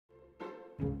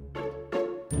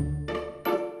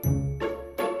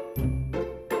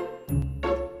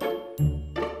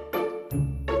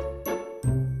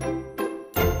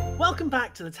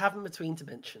back to the Tavern Between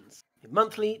Dimensions, your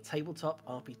monthly tabletop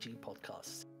RPG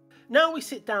podcast. Now we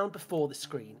sit down before the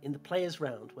screen in the Players'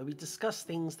 Round, where we discuss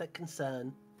things that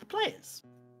concern the players.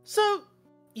 So,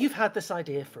 you've had this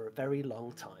idea for a very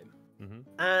long time,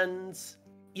 and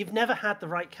you've never had the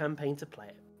right campaign to play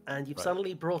it, and you've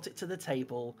suddenly brought it to the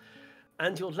table,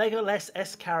 and your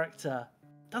Legolas-esque character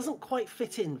doesn't quite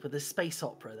fit in with the space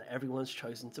opera that everyone's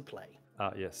chosen to play.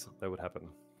 Yes, that would happen.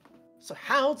 So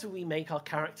how do we make our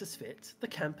characters fit the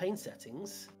campaign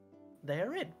settings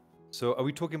they're in? So are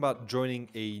we talking about joining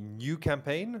a new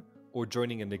campaign or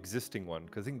joining an existing one?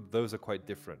 Because I think those are quite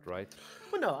different, right?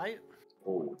 Well,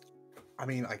 no, I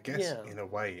mean, I guess in a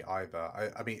way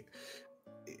either. I mean,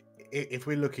 if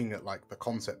we're looking at like the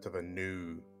concept of a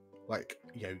new, like,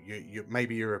 you know, you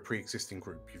maybe you're a pre-existing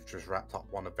group, you've just wrapped up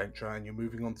one adventure and you're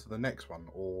moving on to the next one,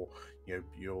 or you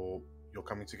know, you're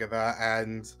coming together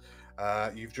and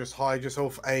you've just hired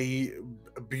yourself a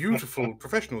beautiful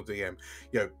professional DM,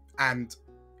 you know, and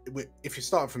if you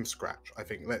start from scratch, I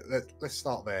think let's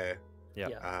start there.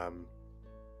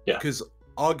 Because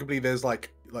arguably there's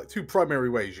like two primary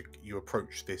ways you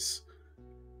approach this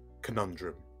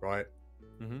conundrum, right?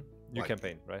 New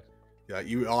campaign, right? Yeah,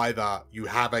 you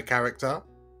have a character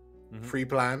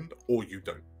pre-planned or you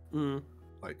don't.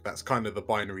 Like that's kind of the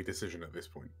binary decision at this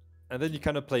point. And then you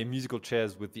kind of play musical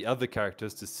chairs with the other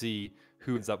characters to see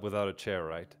who ends up without a chair,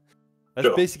 right?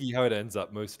 That's basically how it ends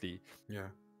up mostly. Yeah.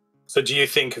 So do you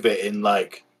think of it in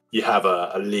like you have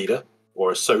a leader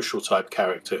or a social type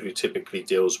character who typically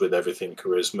deals with everything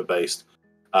charisma based?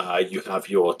 You have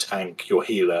your tank, your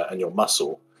healer, and your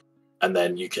muscle, and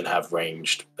then you can have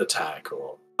ranged attack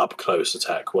or up close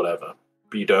attack, whatever.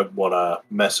 But you don't want to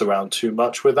mess around too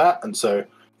much with that, and so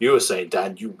you were saying,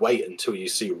 Dan, you wait until you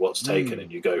see what's taken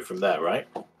and you go from there, right?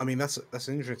 I mean, that's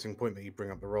an interesting point that you bring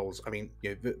up the roles. I mean,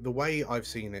 you know, the way I've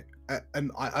seen it,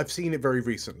 and I've seen it very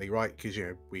recently, right? Because you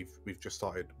know we've just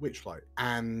started Witchlight,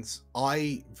 and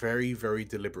I very, very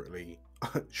deliberately,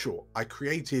 I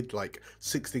created like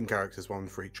 16 characters, one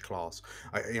for each class.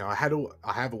 I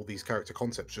have all these character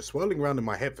concepts just swirling around in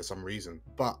my head for some reason,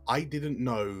 but I didn't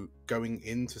know going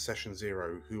into session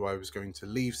 0 who I was going to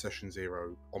leave session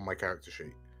 0 on my character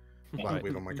sheet.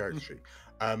 With on my character sheet.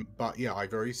 But yeah, I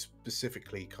very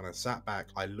specifically kind of sat back.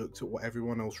 I looked at what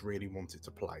everyone else really wanted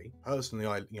to play. Personally,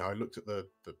 I looked at the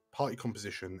party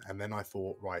composition, and then I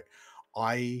thought, right,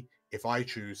 if I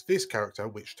choose this character,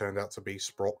 which turned out to be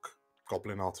Sprock,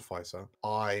 Goblin Artificer,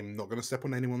 I'm not going to step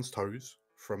on anyone's toes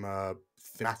from a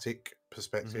thematic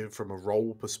perspective, from a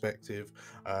role perspective.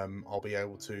 I'll be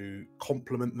able to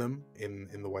complement them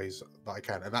in the ways that I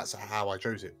can, and that's how I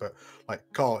chose it. But like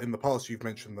Carl, in the past you've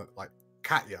mentioned that like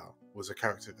Katya was a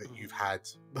character that you've had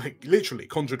like literally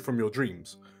conjured from your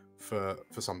dreams for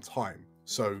some time.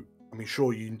 So I mean,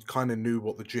 sure, you kind of knew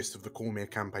what the gist of the Cormier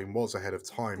campaign was ahead of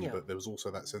time, but there was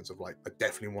also that sense of like, I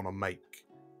definitely want to make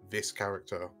this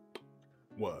character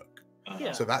work.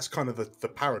 So that's kind of the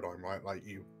paradigm, right? Like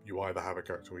you either have a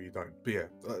character or you don't. But yeah,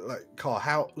 like Carl,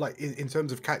 how like in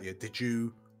terms of Katya, did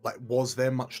you like, was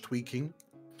there much tweaking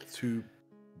to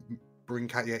bring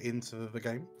Katya into the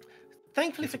game?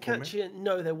 Thankfully for Katya,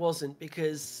 no, there wasn't,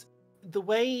 because the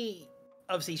way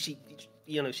obviously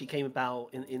she came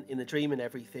about in the dream and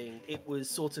everything, it was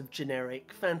sort of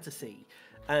generic fantasy.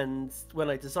 And when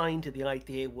I designed it, the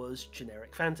idea was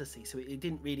generic fantasy, so it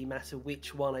didn't really matter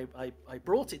which one I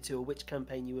brought it to or which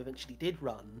campaign you eventually did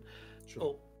run. Sure.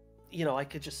 Or, you know, I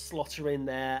could just slot her in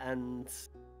there and,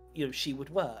 you know, she would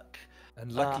work.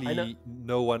 And luckily,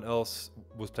 no one else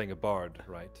was playing a bard,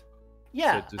 right?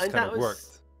 Yeah, so it just kind of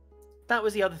worked. That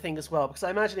was the other thing as well, because I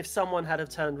imagine if someone had have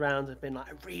turned around and been like,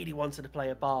 I really wanted to play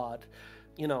a bard,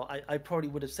 you know, I probably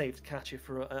would have saved Katya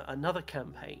for another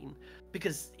campaign,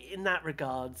 because in that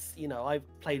regards, you know, I've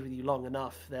played with you long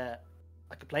enough that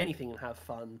I could play anything and have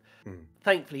fun.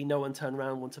 Thankfully, no one turned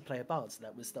around and wanted to play a bard, so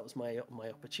that was my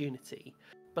opportunity.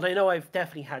 But I know I've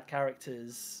definitely had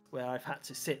characters where I've had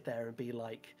to sit there and be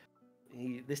like,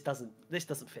 this doesn't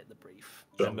fit the brief.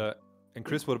 And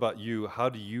Chris, what about you? How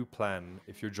do you plan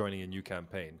if you're joining a new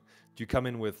campaign? Do you come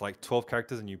in with like 12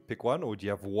 characters and you pick one, or do you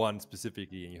have one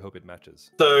specifically and you hope it matches?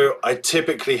 So I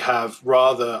typically have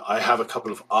a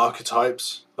couple of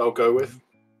archetypes I'll go with.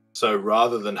 So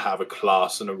rather than have a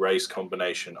class and a race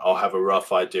combination, I'll have a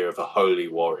rough idea of a holy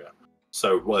warrior.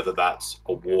 So whether that's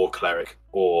a war cleric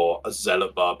or a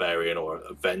zealot barbarian or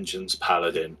a vengeance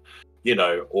paladin, you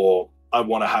know, or I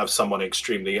want to have someone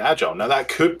extremely agile. Now that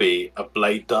could be a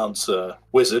blade dancer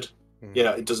wizard. You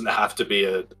know, it doesn't have to be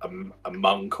a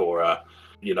monk or a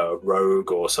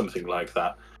rogue or something like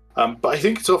that. But I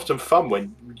think it's often fun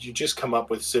when you just come up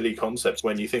with silly concepts.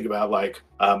 When you think about like,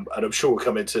 and I'm sure we'll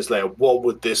come into this later. What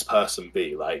would this person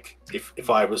be like if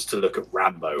I was to look at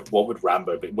Rambo? What would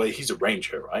Rambo be? Well, he's a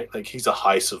ranger, right? Like he's a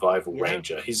high survival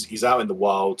ranger. He's out in the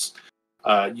wilds.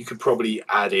 You could probably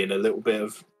add in a little bit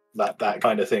of that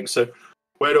kind of thing. So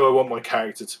where do I want my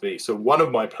character to be? So one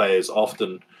of my players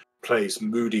often plays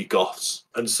moody goths,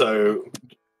 and so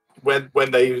when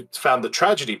they found the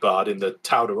tragedy bard in the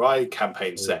Tal'Darai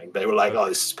campaign setting, they were like, "Oh,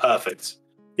 this is perfect."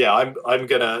 Yeah, I'm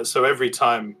gonna. So every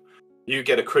time you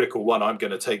get a critical one, I'm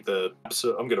gonna take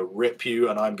I'm gonna rip you,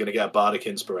 and I'm gonna get a bardic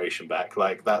inspiration back.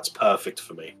 Like that's perfect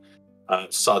for me.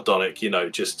 Sardonic,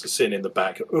 just to sit in the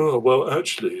back. Oh well,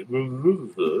 actually,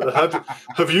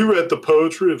 have you read the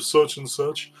poetry of such and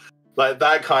such? Like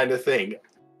that kind of thing.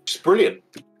 It's brilliant.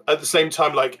 At the same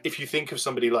time, like if you think of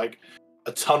somebody like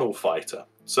a tunnel fighter.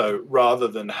 So rather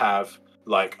than have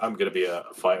like I'm going to be a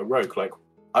fighter rogue, like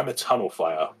I'm a tunnel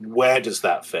fighter. Where does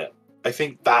that fit? I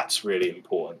think that's really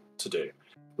important to do.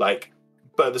 Like,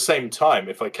 but at the same time,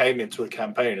 if I came into a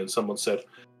campaign and someone said,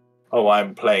 "Oh,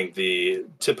 I'm playing the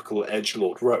typical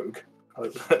edgelord rogue,"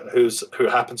 who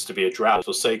happens to be a drow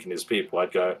forsaking his people,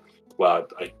 I'd go, "Well,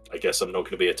 I guess I'm not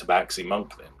going to be a tabaxi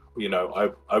monk then."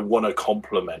 I want to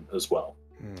complement as well.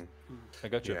 I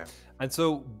got you. Yeah. And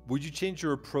so, would you change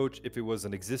your approach if it was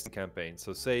an existing campaign?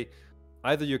 So, say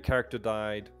either your character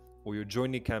died or you're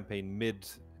joining a campaign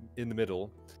in the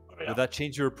middle. Oh, yeah. Would that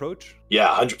change your approach? Yeah,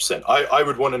 100%. I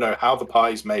would want to know how the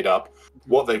party's made up,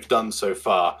 what they've done so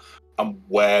far, and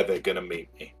where they're going to meet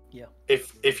me. Yeah.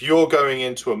 If you're going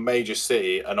into a major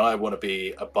city and I want to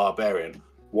be a barbarian,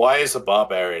 why is a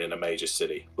barbarian in a major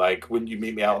city? Like, wouldn't you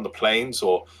meet me out on the plains,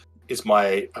 or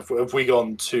have we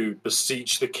gone to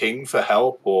beseech the king for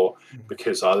help, or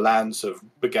because our lands have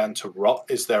began to rot?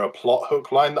 Is there a plot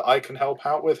hook line that I can help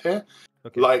out with here?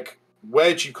 Okay. Like,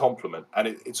 where do you complement? And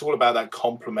it's all about that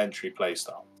complementary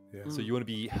playstyle. Yeah. So you want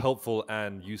to be helpful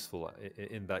and useful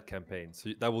in that campaign.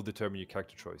 So that will determine your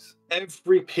character choice.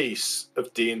 Every piece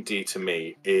of D&D to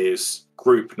me is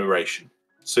group narration.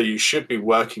 So you should be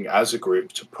working as a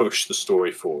group to push the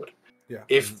story forward.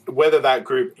 Yeah. Whether that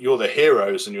group, you're the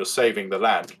heroes and you're saving the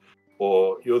land,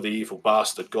 or you're the evil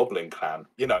bastard goblin clan,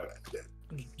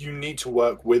 you need to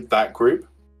work with that group.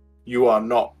 You are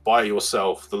not by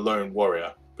yourself the lone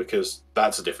warrior, because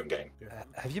that's a different game.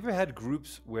 Have you ever had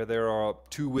groups where there are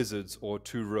 2 wizards or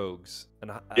 2 rogues?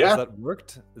 And Yeah. has that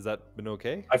worked? Has that been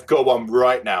okay? I've got one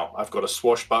right now. I've got a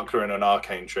swashbuckler and an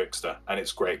arcane trickster, and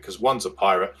it's great because one's a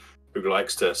pirate who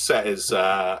likes to set his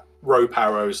rope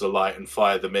arrows alight and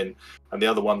fire them in, and the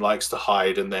other one likes to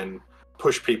hide and then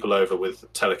push people over with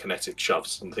telekinetic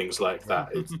shoves and things like that.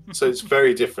 So it's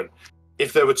very different.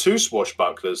 If there were 2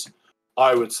 swashbucklers,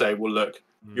 I would say, well, look,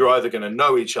 you're either going to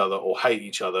know each other or hate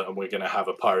each other, and we're going to have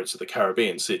a Pirates of the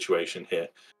Caribbean situation here.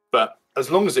 But as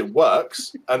long as it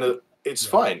works, and it's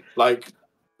fine. Like,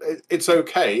 it's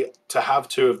okay to have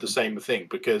 2 of the same thing,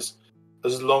 because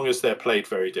as long as they're played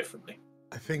very differently.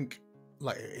 I think,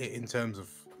 like in terms of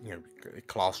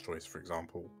class choice, for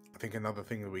example, I think another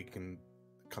thing that we can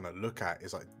kind of look at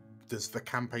is like, does the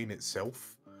campaign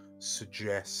itself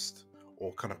suggest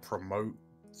or kind of promote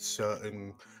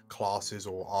certain classes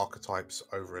or archetypes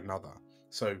over another?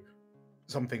 So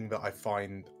something that I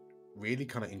find really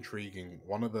kind of intriguing,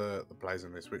 one of the players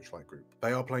in this Witchlight group,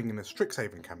 they are playing in a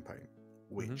Strixhaven campaign,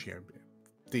 which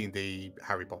D&D,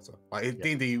 Harry Potter, like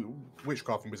D&D,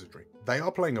 witchcraft and wizardry. They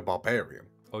are playing a barbarian.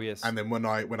 Oh yes. And then when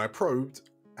I probed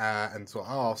and sort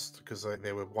of asked, because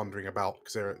they were wondering about,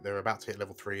 because they're about to hit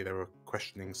level 3, they were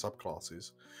questioning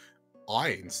subclasses. I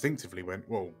instinctively went,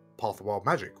 well, Path of Wild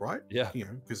Magic, right? Yeah.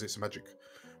 Because it's a magic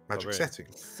Barbarian. setting.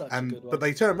 Such a good one. But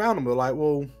they turned around and were like,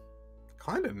 well,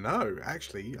 kind of no,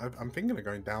 actually, I'm thinking of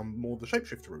going down more the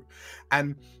shapeshifter route.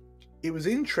 And it was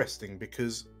interesting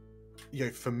because,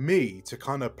 for me to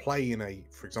kind of play in a,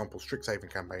 for example,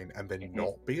 Strixhaven campaign and then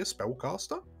not be a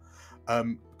spellcaster,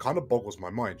 kind of boggles my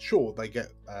mind. Sure, they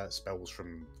get spells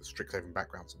from the Strixhaven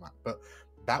backgrounds and that, but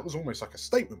that was almost like a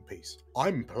statement piece.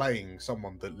 I'm playing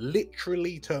someone that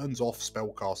literally turns off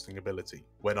spellcasting ability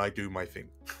when I do my thing.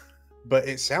 But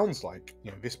it sounds like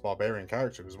this barbarian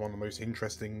character was one of the most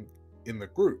interesting in the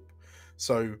group.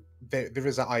 So there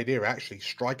is that idea of actually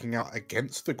striking out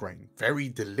against the grain very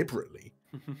deliberately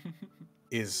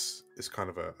is kind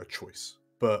of a choice.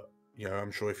 But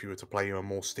I'm sure if you were to play a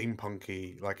more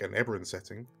steampunky, like an Eberron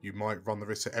setting, you might run the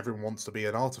risk that everyone wants to be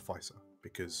an artificer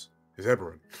because it's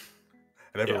Eberron.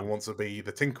 And everyone wants to be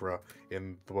the tinkerer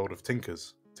in the world of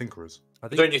tinkerers.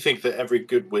 Don't you think that every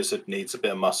good wizard needs a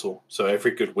bit of muscle? So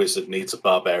every good wizard needs a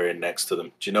barbarian next to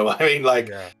them. Do you know what I mean?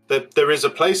 Like, there is a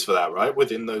place for that, right?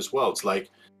 Within those worlds. Like,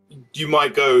 you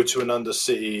might go to an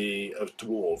undercity of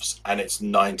dwarves and it's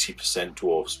 90%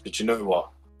 dwarves, but you know what?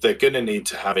 They're going to need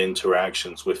to have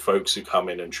interactions with folks who come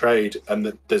in and trade,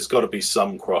 and there's got to be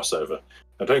some crossover.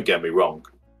 Now, don't get me wrong.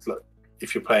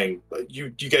 If you're playing,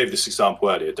 you gave this example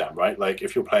earlier, Dan, right? Like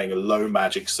if you're playing a low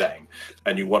magic setting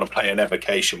and you want to play an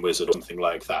evocation wizard or something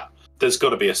like that, there's got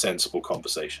to be a sensible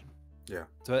conversation. Yeah.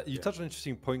 So you touched on an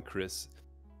interesting point, Chris,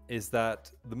 is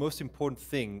that the most important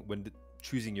thing when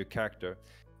choosing your character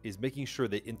is making sure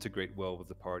they integrate well with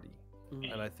the party.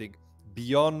 And I think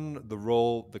beyond the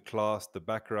role, the class, the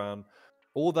background,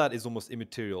 all that is almost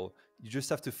immaterial. You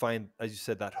just have to find, as you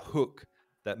said, that hook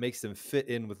that makes them fit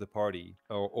in with the party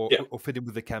or fit in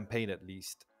with the campaign at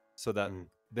least, so that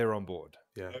they're on board.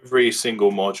 Yeah. Every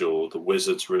single module the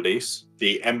wizards release,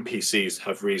 the NPCs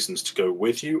have reasons to go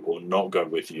with you or not go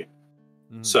with you.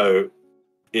 So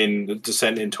in the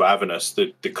Descent into Avernus,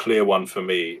 the clear one for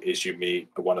me is you meet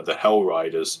one of the Hell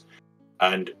Riders,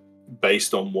 and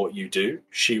based on what you do,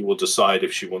 she will decide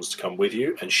if she wants to come with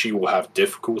you, and she will have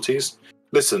difficulties.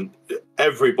 Listen,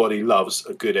 everybody loves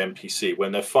a good NPC.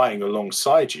 When they're fighting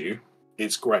alongside you,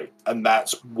 it's great. And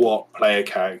that's what player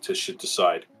characters should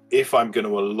decide. If I'm going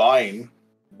to align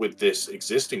with this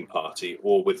existing party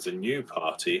or with the new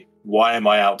party, why am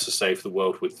I out to save the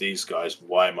world with these guys?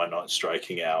 Why am I not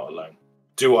striking it out alone?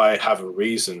 Do I have a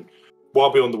reason? Well,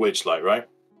 beyond the Witchlight, right?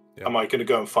 Yeah. Am I going to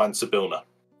go and find Sibilna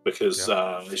because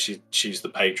she's the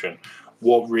patron?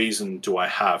 What reason do I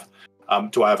have?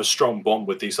 Do I have a strong bond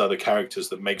with these other characters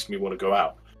that makes me want to go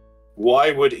out?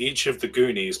 Why would each of the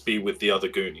Goonies be with the other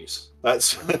Goonies?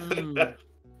 That's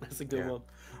a good one.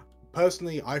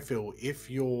 Personally, I feel if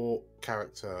your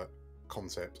character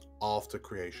concept after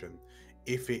creation,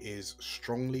 if it is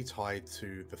strongly tied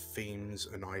to the themes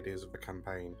and ideas of the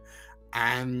campaign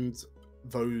and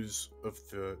those of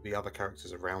the other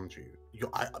characters around you,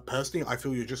 personally, I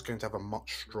feel you're just going to have a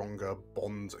much stronger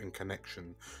bond and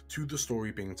connection to the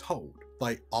story being told.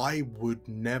 Like, I would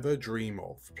never dream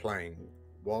of playing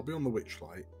Wild Beyond the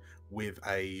Witchlight with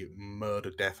a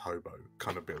murder death hobo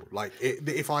kind of build. Like,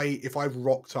 if I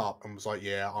rocked up and was like,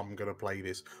 yeah, I'm gonna play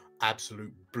this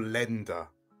absolute blender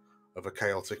of a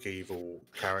chaotic evil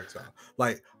character,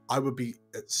 like, I would be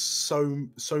so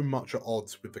much at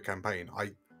odds with the campaign.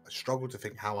 I struggle to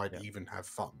think how I'd even have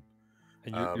fun.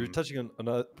 And you're touching on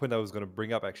another point I was going to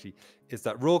bring up, actually, is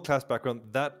that role class background,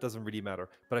 that doesn't really matter.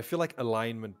 But I feel like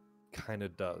alignment kind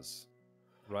of does.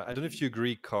 Right? I don't know if you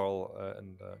agree, Carl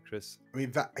and Chris. I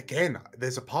mean, that again,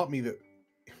 there's a part of me that,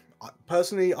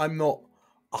 personally, I'm not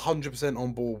 100%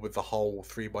 on board with the whole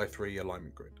 3x3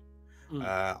 alignment grid.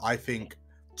 I think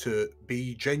to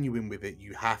be genuine with it,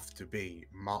 you have to be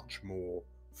much more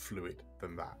fluid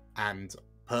than that. And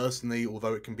personally,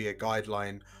 although it can be a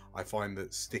guideline, I find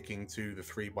that sticking to the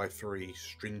 3x3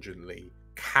 stringently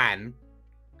can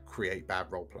create bad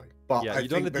roleplay. But yeah, you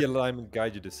don't let the alignment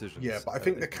guide your decisions. Yeah, but I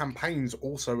think the campaigns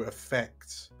also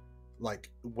affect like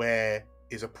where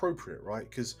is appropriate, right?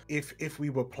 Because if we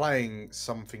were playing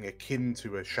something akin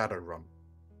to a Shadowrun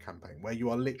campaign where you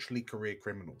are literally career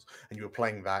criminals and you were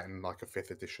playing that in like a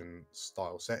 5th edition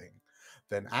style setting,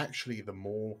 then actually the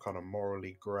more kind of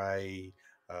morally grey,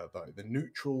 the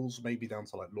neutrals, maybe down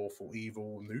to like lawful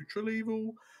evil, neutral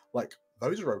evil, like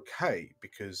those are okay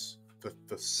because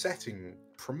the setting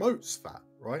promotes that,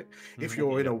 right? If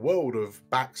you're in a world of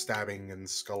backstabbing and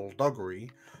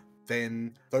skullduggery,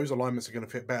 then those alignments are going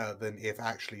to fit better than if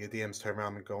actually a DM's turned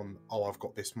around and gone, oh, I've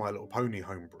got this My Little Pony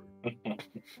homebrew.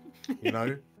 You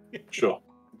know? Sure.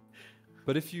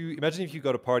 But if you imagine if you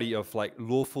got a party of like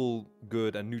lawful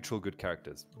good and neutral good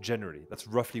characters, generally, that's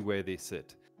roughly where they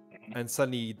sit. And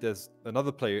suddenly there's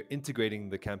another player integrating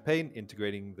the campaign,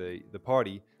 integrating the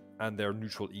party, and they're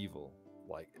neutral evil.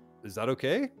 Like, is that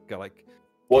okay? Like,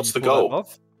 what's the goal?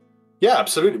 Yeah,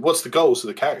 absolutely. What's the goals of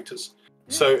the characters?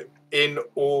 Yeah. So in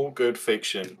all good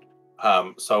fiction,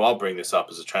 so I'll bring this up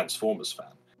as a Transformers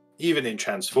fan. Even in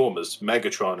Transformers,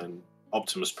 Megatron and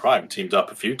Optimus Prime teamed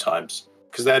up a few times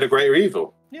because they had a greater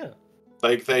evil. Yeah.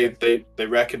 Like they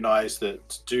recognized that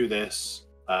to do this,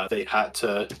 they had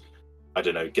to, I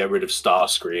don't know, get rid of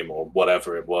Starscream or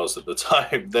whatever it was at the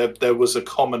time. There was a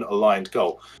common aligned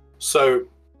goal. So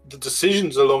the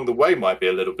decisions along the way might be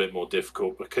a little bit more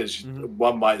difficult because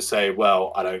one might say,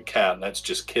 well, I don't care. Let's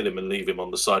just kill him and leave him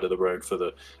on the side of the road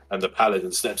and the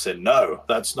paladin steps in. No,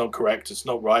 that's not correct. It's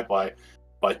not right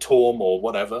by Torm or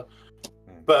whatever.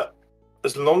 But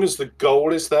as long as the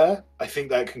goal is there, I think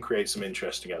that can create some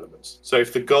interesting elements. So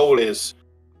if the goal is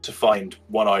to find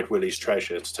One-Eyed Willie's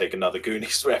treasure, to take another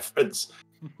Goonies reference,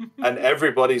 and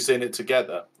everybody's in it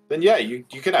together, then yeah, you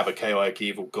can have a chaotic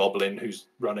evil goblin who's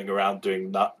running around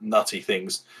doing nutty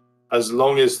things. as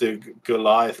long as the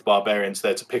Goliath barbarian's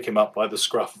there to pick him up by the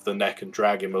scruff of the neck and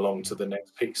drag him along to the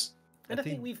next piece. And I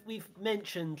think we've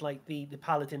mentioned like the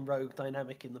paladin rogue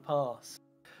dynamic in the past.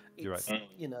 You're right.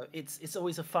 You know, it's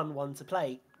always a fun one to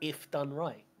play if done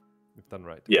right. If done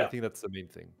right. Yeah. I think that's the main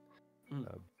thing.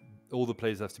 All the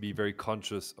players have to be very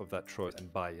conscious of that choice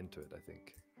and buy into it, I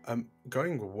think.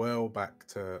 Going well back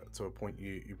to a point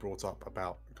you brought up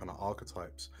about kind of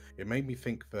archetypes, it made me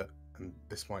think that, and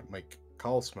this might make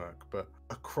Carl smirk, but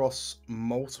across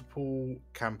multiple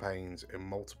campaigns in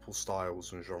multiple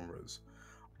styles and genres,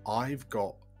 I've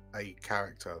got a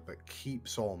character that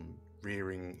keeps on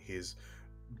rearing his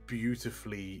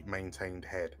beautifully maintained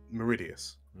head,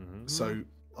 Meridius. So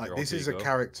like, this is a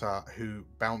character who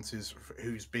bounces,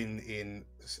 who's been in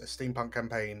a steampunk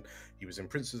campaign. He was in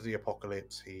Prince of the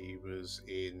Apocalypse. He was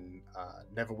in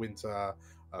Neverwinter,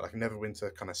 like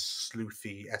Neverwinter kind of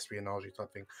sleuthy espionage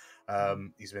type thing.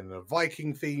 He's been in a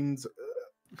Viking themed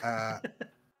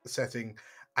setting.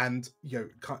 And, you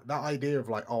know, that idea of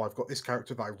like, oh, I've got this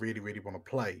character that I really, really want to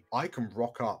play. I can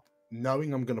rock up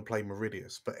knowing I'm going to play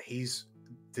Meridius, but he's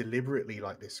deliberately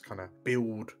like this kind of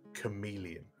build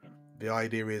chameleon. The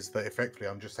idea is that effectively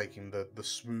I'm just taking the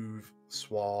smooth,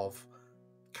 suave,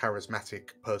 charismatic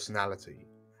personality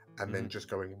and then just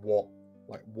going, what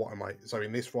am I? So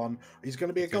in this one, he's going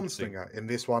to be a gunslinger. In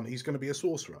this one, he's going to be a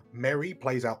sorcerer. Merry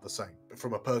plays out the same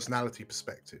from a personality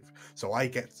perspective. So I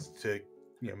get to,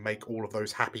 you know, make all of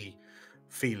those happy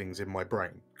feelings in my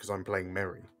brain because I'm playing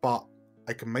Merry. But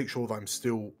I can make sure that I'm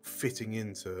still fitting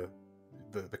into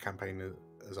the campaign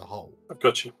as a whole. I've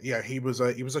got you. Yeah, he was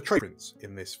a trade prince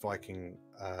in this Viking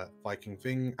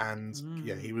thing, and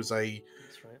yeah, he was a.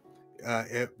 That's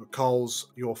right.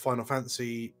 Carl's your Final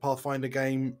Fantasy Pathfinder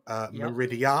game,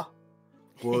 Meridia,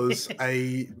 was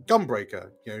a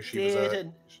gunbreaker. You know, she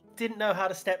didn't know how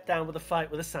to step down with a fight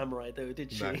with a samurai, though,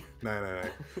 did she? No.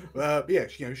 Yeah,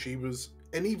 you know, she was,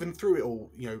 and even through it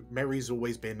all, you know, Merry's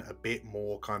always been a bit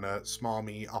more kind of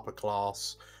smarmy, upper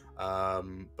class.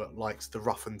 But likes the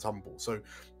rough and tumble. So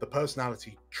the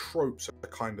personality tropes are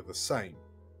kind of the same,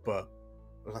 but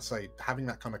let's say having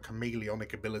that kind of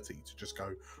chameleonic ability to just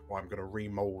go, well, I'm going to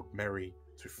remold Merry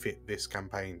to fit this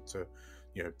campaign to,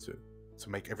 you know, to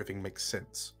make everything make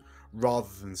sense, rather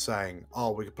than saying,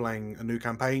 oh, we're playing a new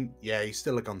campaign. Yeah, he's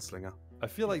still a gunslinger. I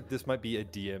feel like this might be a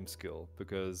DM skill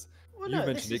because you no,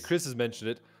 mentioned it, Chris has mentioned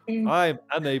it. I'm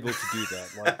unable to do that.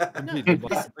 Like, completely.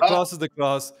 The class is the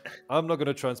class. I'm not going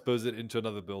to transpose it into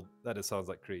another build. That sounds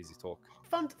like crazy talk.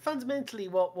 Fundamentally,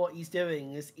 what he's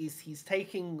doing is he's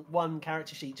taking one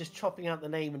character sheet, just chopping out the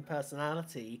name and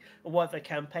personality, and whatever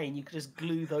campaign, you could just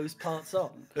glue those parts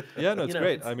on. Yeah, no, it's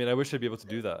great. I mean, I wish I'd be able to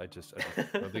do that. I just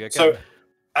don't think I can. So,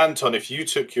 Anton, if you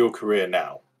took your career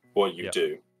now, what you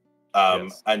do,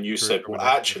 and you said, well,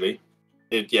 actually,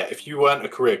 if you weren't a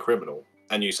career criminal,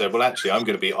 and you said, well, actually, I'm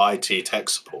going to be IT tech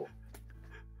support.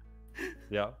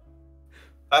 Yeah.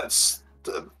 That's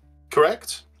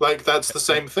correct? Like, that's the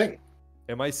same thing.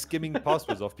 Am I skimming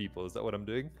passwords off people? Is that what I'm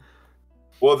doing?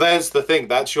 Well, there's the thing.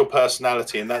 That's your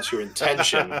personality, and that's your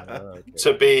intention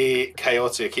to be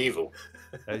chaotic evil.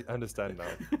 I understand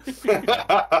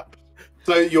now.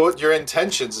 So your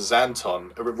intentions as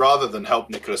Anton, rather than help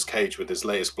Nicolas Cage with his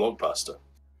latest blockbuster,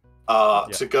 are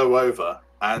to go over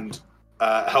and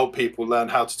help people learn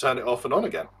how to turn it off and on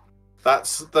again.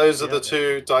 Those are the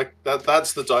two.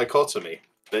 That's the dichotomy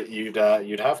that you'd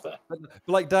have there. But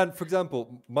like Dan, for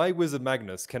example, my wizard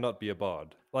Magnus cannot be a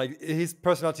bard. Like his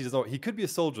personality does not. He could be a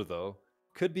soldier though.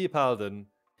 Could be a paladin.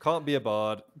 Can't be a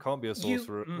bard. Can't be a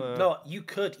sorcerer. No, you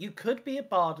could be a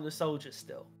bard and a soldier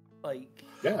still. Like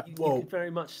you could very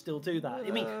much still do that.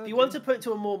 I mean, if you want to put it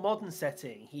to a more modern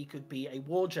setting, he could be a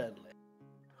war journalist.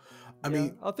 I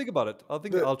mean, I'll think about it.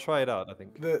 I'll try it out. I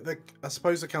think. I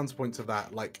suppose the counterpoint to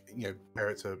that, like, you know, compare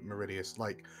it to Meridius.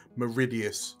 Like,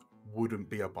 Meridius wouldn't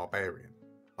be a barbarian.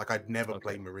 Like, I'd never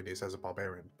play Meridius as a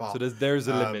barbarian. But so there's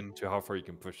a limit to how far you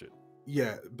can push it.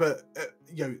 Yeah, but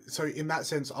you know, so in that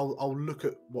sense, I'll look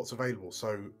at what's available.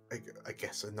 So I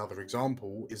guess another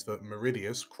example is that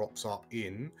Meridius crops up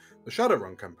in the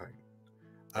Shadowrun campaign,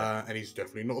 and he's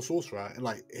definitely not a sorcerer. And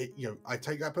like, you know, I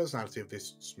take that personality of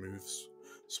this smooth,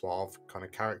 suave kind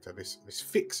of character, this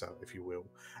fixer, if you will,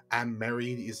 and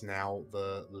Merry is now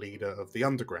the leader of the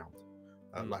underground,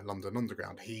 like London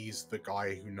Underground. He's the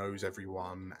guy who knows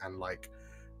everyone and like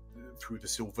through the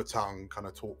silver tongue kind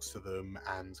of talks to them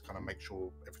and kind of makes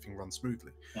sure everything runs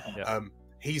smoothly.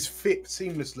 He's fit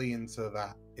seamlessly into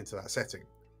that setting.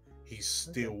 He's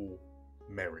still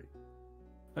Merry.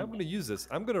 I'm going to use this.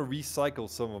 I'm going to recycle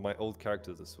some of my old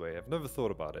characters this way. I've never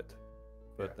thought about it.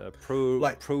 But pro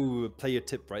player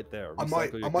tip right there. I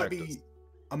might be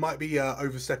I might be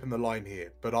overstepping the line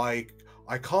here, but I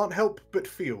can't help but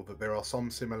feel that there are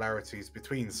some similarities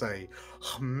between, say,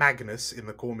 Magnus in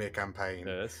the Cormier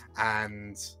campaign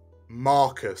and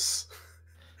Marcus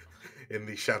in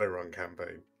the Shadowrun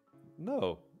campaign.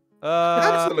 No.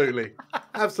 Absolutely.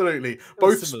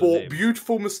 Both sport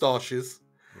beautiful moustaches.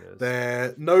 Yes.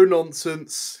 They're no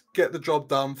nonsense, get the job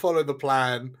done, follow the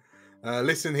plan.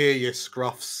 Listen here, you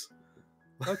scruffs.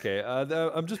 Okay,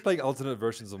 I'm just playing alternate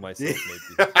versions of myself,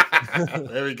 maybe.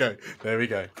 There we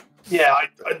go. Yeah,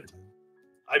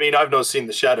 I mean, I've not seen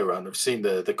the Shadowrun. I've seen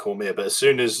the Cormier, but as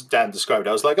soon as Dan described it,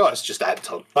 I was like, oh, it's just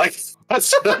Anton. Like,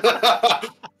 that's...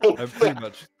 I'm pretty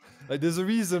much... Like, there's a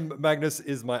reason Magnus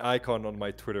is my icon on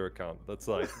my Twitter account. That's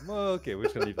like, well, okay, we're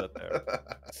just going to leave that there.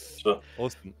 Sure.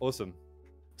 Awesome.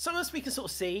 So as we can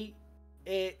sort of see,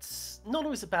 it's not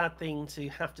always a bad thing to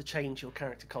have to change your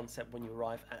character concept when you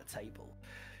arrive at a table.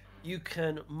 You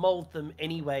can mold them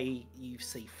any way you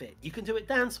see fit. You can do it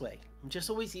Dan's way and just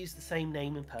always use the same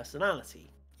name and personality.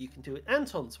 You can do it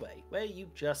Anton's way, where you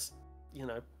just,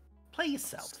 play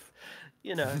yourself,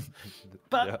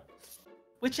 But yeah.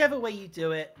 Whichever way you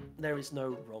do it, there is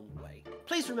no wrong way.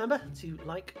 Please remember to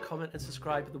like, comment, and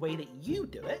subscribe the way that you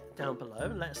do it down below,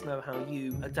 and let us know how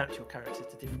you adapt your characters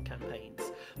to different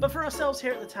campaigns. But for ourselves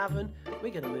here at the Tavern,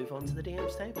 we're going to move on to the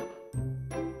DM's table.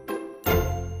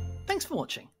 Thanks for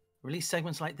watching. Release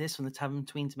segments like this from the Tavern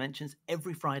Between Dimensions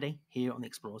every Friday here on the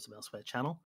Explorers of Elsewhere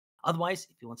channel. Otherwise,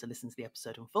 if you want to listen to the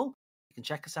episode in full, you can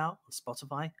check us out on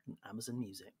Spotify and Amazon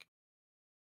Music.